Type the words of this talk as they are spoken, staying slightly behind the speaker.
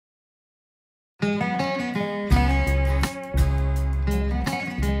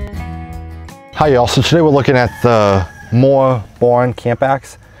Hi y'all, so today we're looking at the Morakniv Camping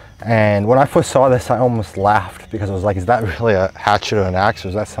Axe, and when I first saw this I almost laughed because I was like, is that really a hatchet or an axe, or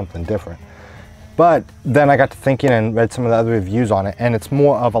is that something different? But then I got to thinking and read some of the other reviews on it, and it's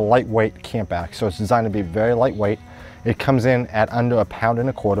more of a lightweight camp axe. So it's designed to be very lightweight. It comes in at under 1.25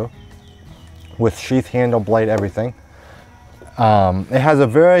 pounds with sheath, handle, blade, everything. It has a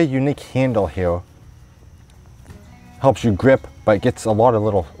very unique handle here. Helps you grip, but it gets a lot of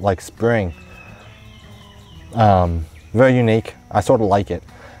little like spring. Very unique. I sort of like it.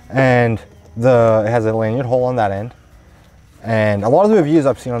 And it has a lanyard hole on that end. And a lot of the reviews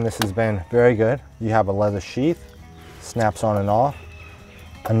I've seen on this has been very good. You have a leather sheath, snaps on and off.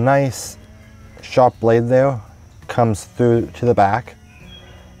 A nice sharp blade there, comes through to the back.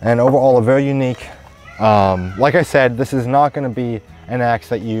 And overall a very unique, like I said, this is not going to be an axe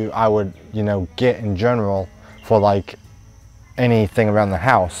that I would get in general for like anything around the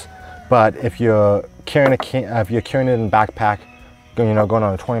house. But if you're carrying it in a backpack, going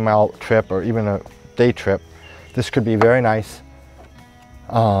on a 20-mile trip or even a day trip, this could be very nice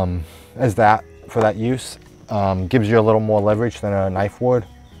for that use. Gives you a little more leverage than a knife would.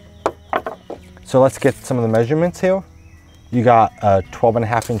 So let's get some of the measurements here. You got a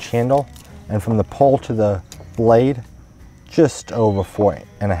 12.5-inch handle, and from the pole to the blade, just over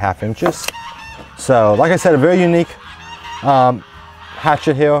 4.5 inches. So like I said, a very unique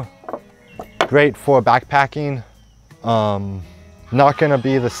hatchet here. Great for backpacking. Not going to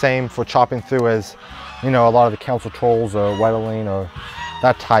be the same for chopping through as a lot of the council trolls or whittling or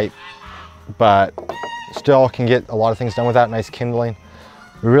that type, but still can get a lot of things done with that. Nice kindling.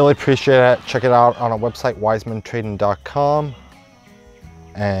 We really appreciate it. Check it out on our website, wisementrading.com,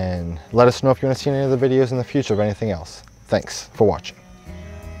 and let us know if you want to see any other videos in the future of anything else. Thanks for watching.